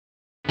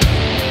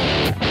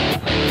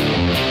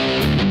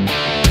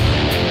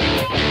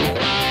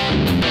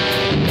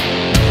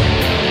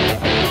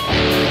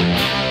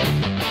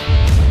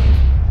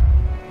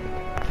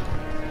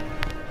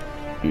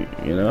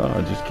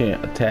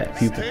can't attack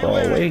people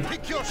far away.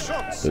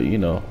 But you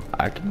know,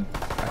 I can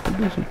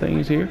do some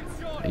things here.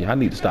 And y'all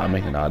need to stop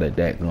making all that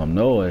dadgum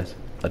noise,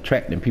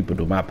 attracting people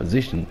to my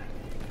position.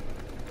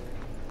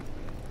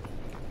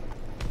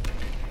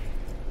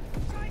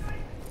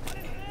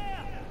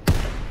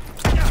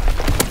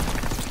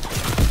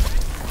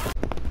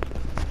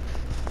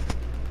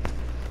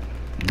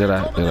 Did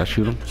I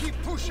shoot him?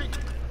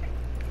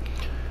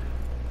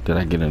 Did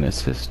I get an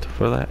assist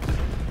for that?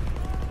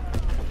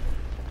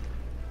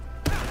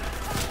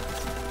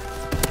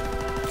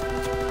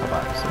 I'm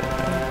about to say,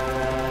 man.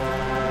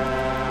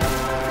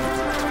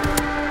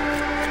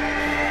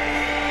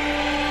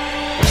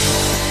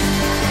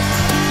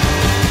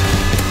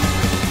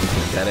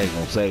 That ain't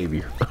gonna save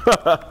you.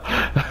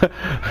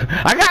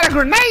 I got a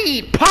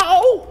grenade,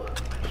 Paul!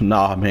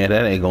 Nah, man,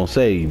 that ain't gonna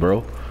save you,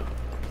 bro.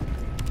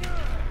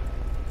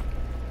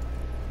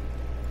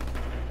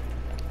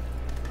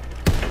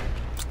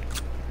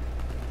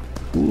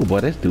 Ooh, boy,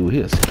 this dude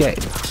here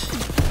scatting.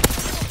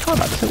 I'm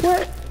about to say,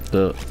 what?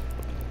 The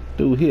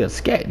dude here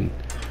scatting.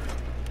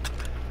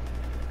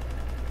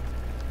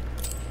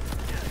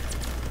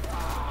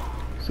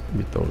 So let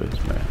me throw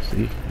this, man.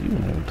 See, you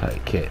want one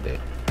tight cat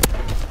there.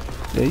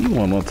 Yeah, you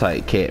want one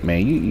tight cat,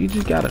 man. You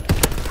just gotta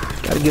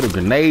get a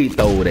grenade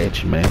thrown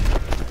at you, man.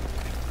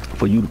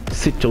 For you to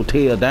sit your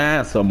tail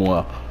down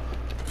somewhere.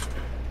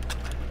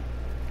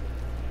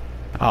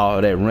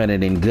 All that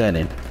running and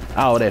gunning.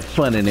 All that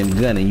funning and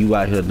gunning you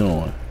out here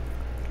doing.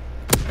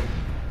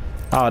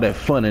 All that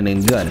funning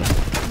and gunning.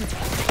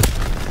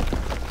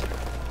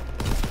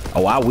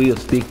 Oh, I will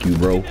stick you,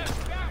 bro.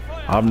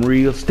 I'm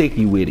real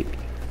sticky with it.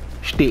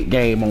 Stick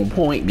game on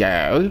point,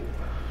 guy. You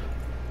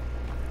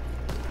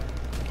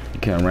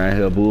come around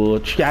here, bull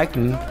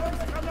checking.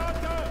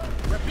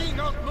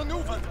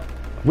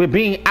 We're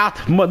being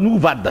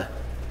outmaneuvered.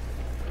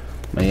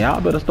 Man,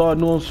 y'all better start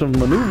doing some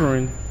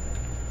maneuvering.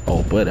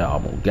 Oh, buddy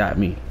almost got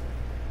me.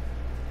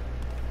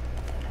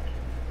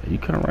 You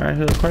come around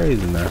here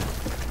crazy now.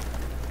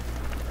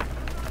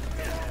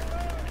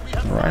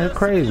 Right here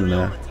crazy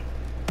now.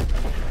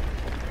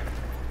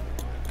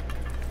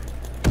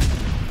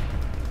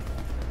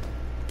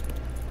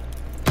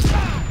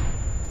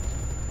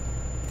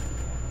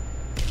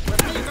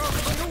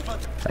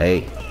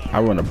 Hey,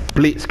 I run a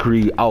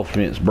blitzkrieg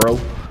offense, bro.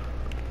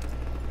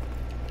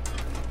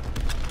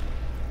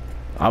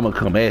 I'ma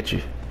come at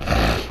you.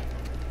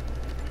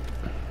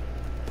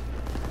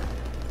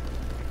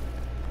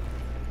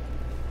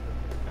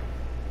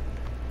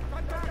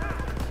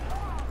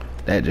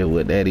 That's just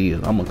what that is.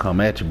 I'm gonna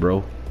come at you,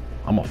 bro.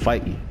 I'm gonna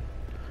fight you.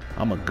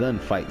 I'm gonna gun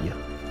fight you.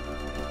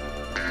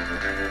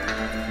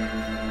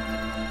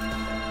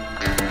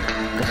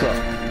 What's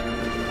up?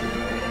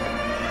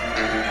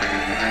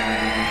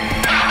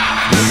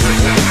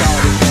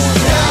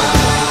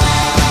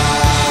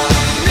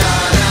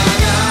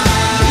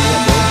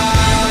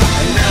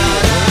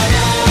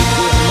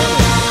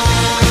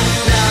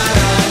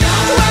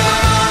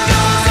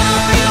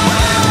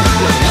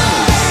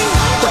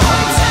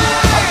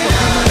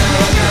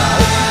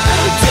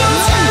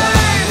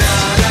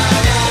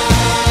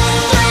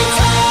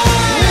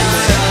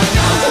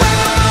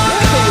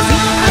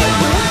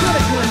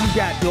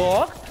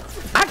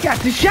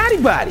 The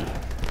shotty body,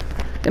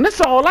 and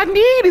that's all I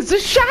need is a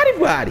shotty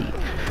body.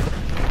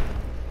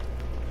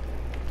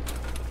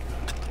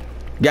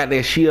 Got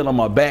that shield on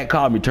my back,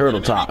 call me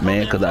Turtle Top,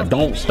 man, because I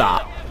don't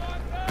stop.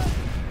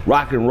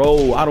 Rock and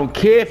roll, I don't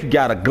care if you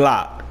got a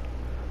Glock.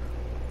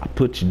 I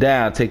put you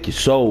down, take your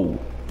soul.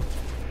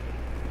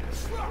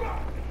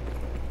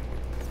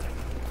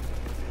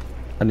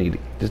 I need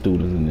it. This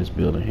dude is in this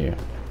building here.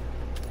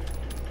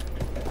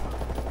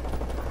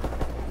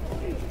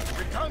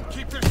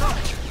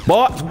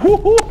 Boy, boy,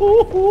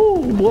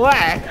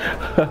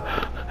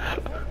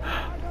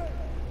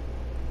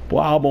 boy,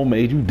 I almost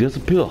made you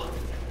disappear.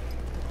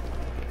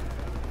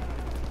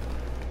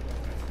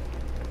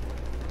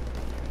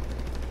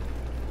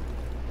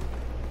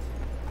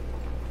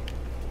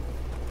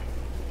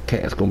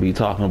 Cat's gonna be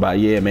talking about,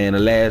 yeah, man, the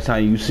last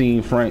time you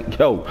seen Frank,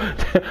 yo,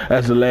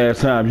 that's the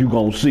last time you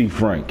gonna see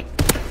Frank.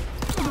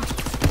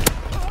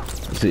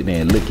 Sit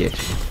there and look at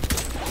you.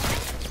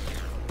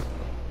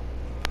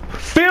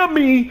 Feel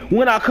me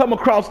when I come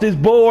across this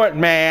board,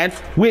 man,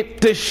 with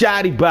the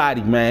shotty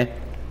body, man.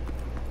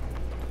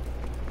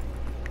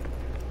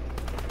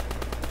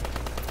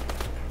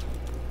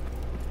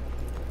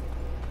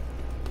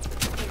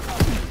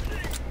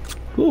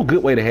 Ooh,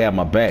 good way to have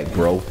my back,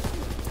 bro.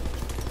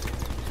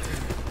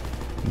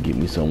 Get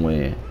me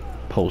somewhere,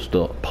 post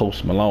up,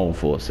 Post Malone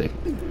for a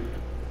second.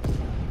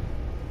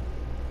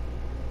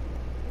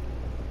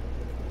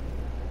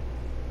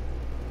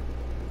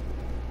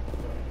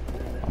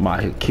 I'm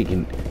out here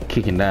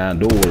kicking down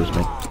doors,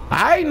 man.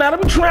 I ain't not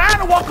even trying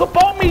to walk up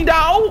on me,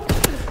 dog.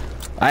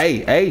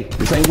 Hey,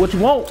 this ain't what you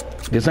want.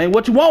 This ain't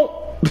what you want.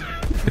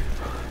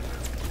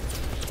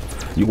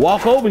 You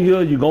walk over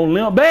here, you gonna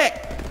limp back.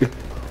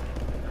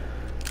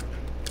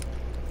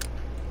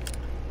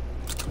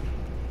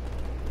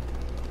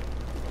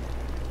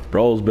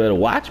 Bros better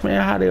watch,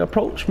 man, how they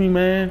approach me,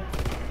 man.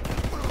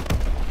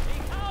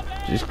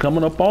 just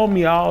coming up on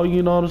me all,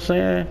 you know what I'm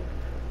saying?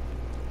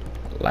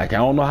 Like I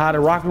don't know how to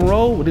rock and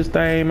roll with this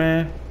thing,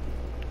 man.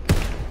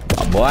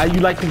 Boy,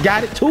 you like to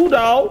got it too,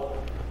 dog.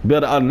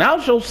 Better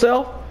announce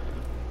yourself.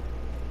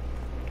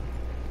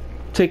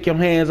 Take your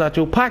hands out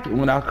your pocket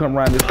when I come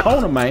around this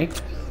corner, man.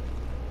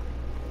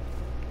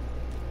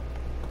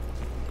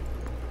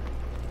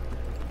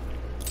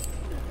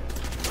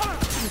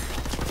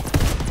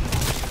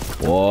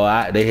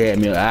 Boy, they had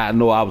me. I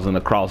know I was in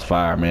the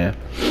crossfire, man.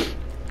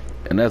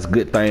 And that's a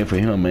good thing for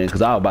him, man,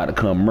 because I was about to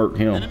come murk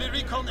him. Enemy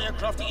recon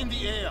aircraft in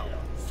the air.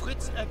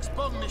 Fritz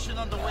X-bomb mission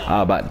underway. I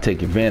was about to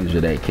take advantage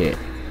of that cat.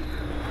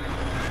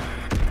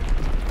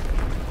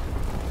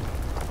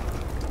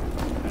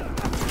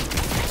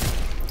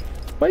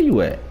 Where you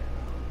at?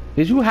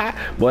 Is you hide?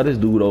 Boy, this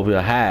dude over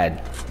here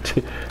hide.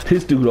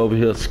 This dude over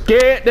here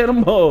scared that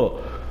I'm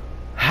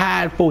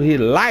hide for his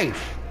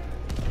life.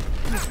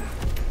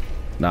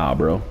 Nah,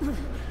 bro.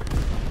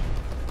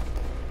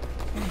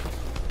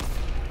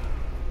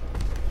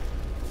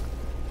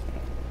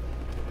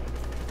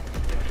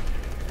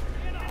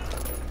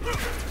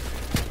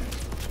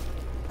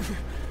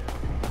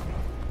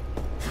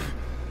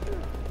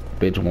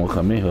 Bet you won't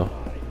come in here.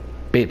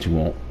 Bet you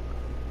won't.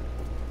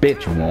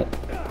 Bet you won't.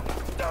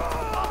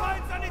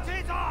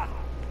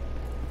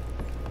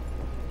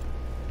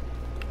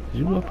 Is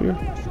you up here?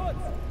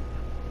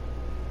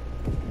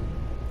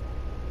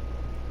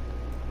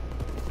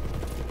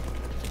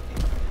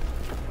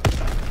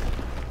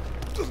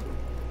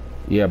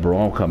 Yeah, bro,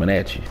 I'm coming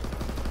at you.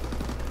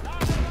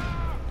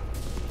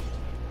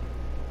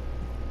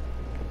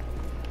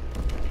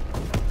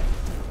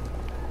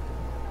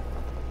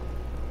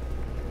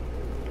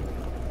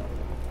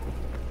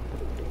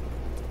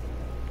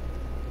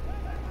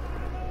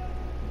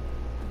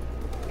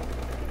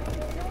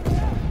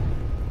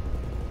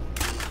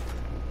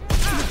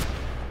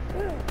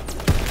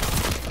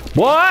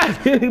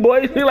 Boy, boy,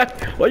 you feel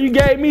like, well, you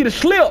gave me the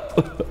slip.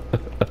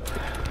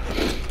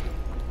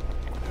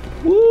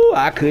 Woo,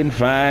 I couldn't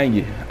find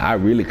you. I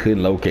really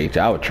couldn't locate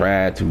you. I was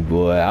trying to,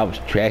 boy. I was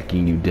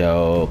tracking you,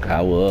 dog.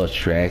 I was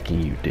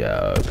tracking you,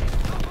 dog.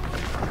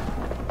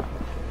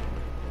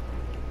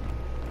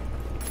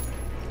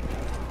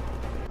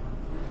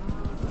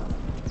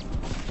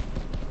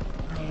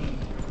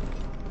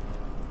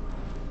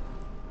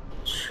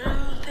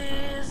 Truth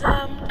is,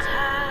 I'm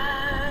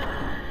tired.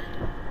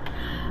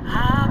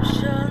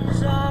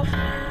 Options are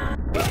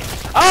few.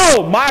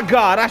 Oh my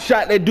God, I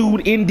shot that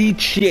dude in the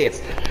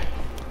chest.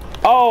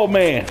 Oh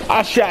man,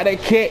 I shot that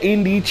cat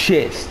in the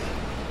chest.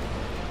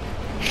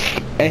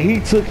 And he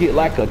took it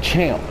like a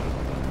champ.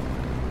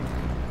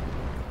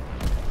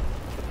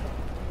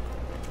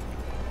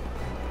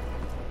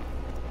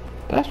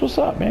 That's what's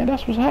up, man.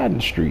 That's what's hot in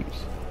the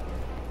streets.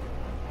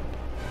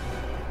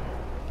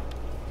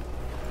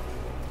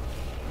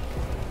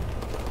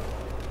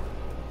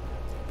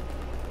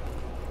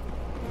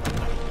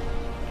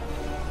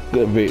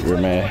 Good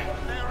victory, man.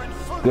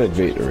 Good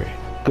victory.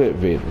 Good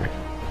victory.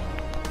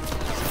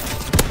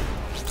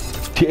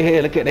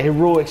 Yeah, look at that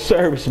heroic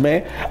service,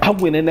 man. I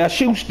went in there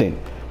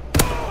shooting.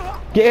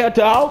 Yeah,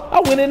 dog. I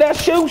went in there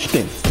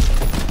shooting.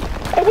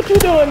 Hey, what you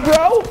doing,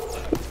 bro?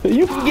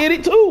 You can get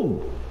it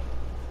too.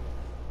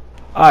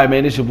 All right,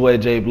 man. This your boy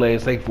Jay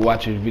Blaze. Thank you for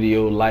watching the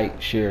video.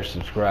 Like, share,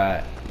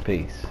 subscribe.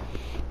 Peace.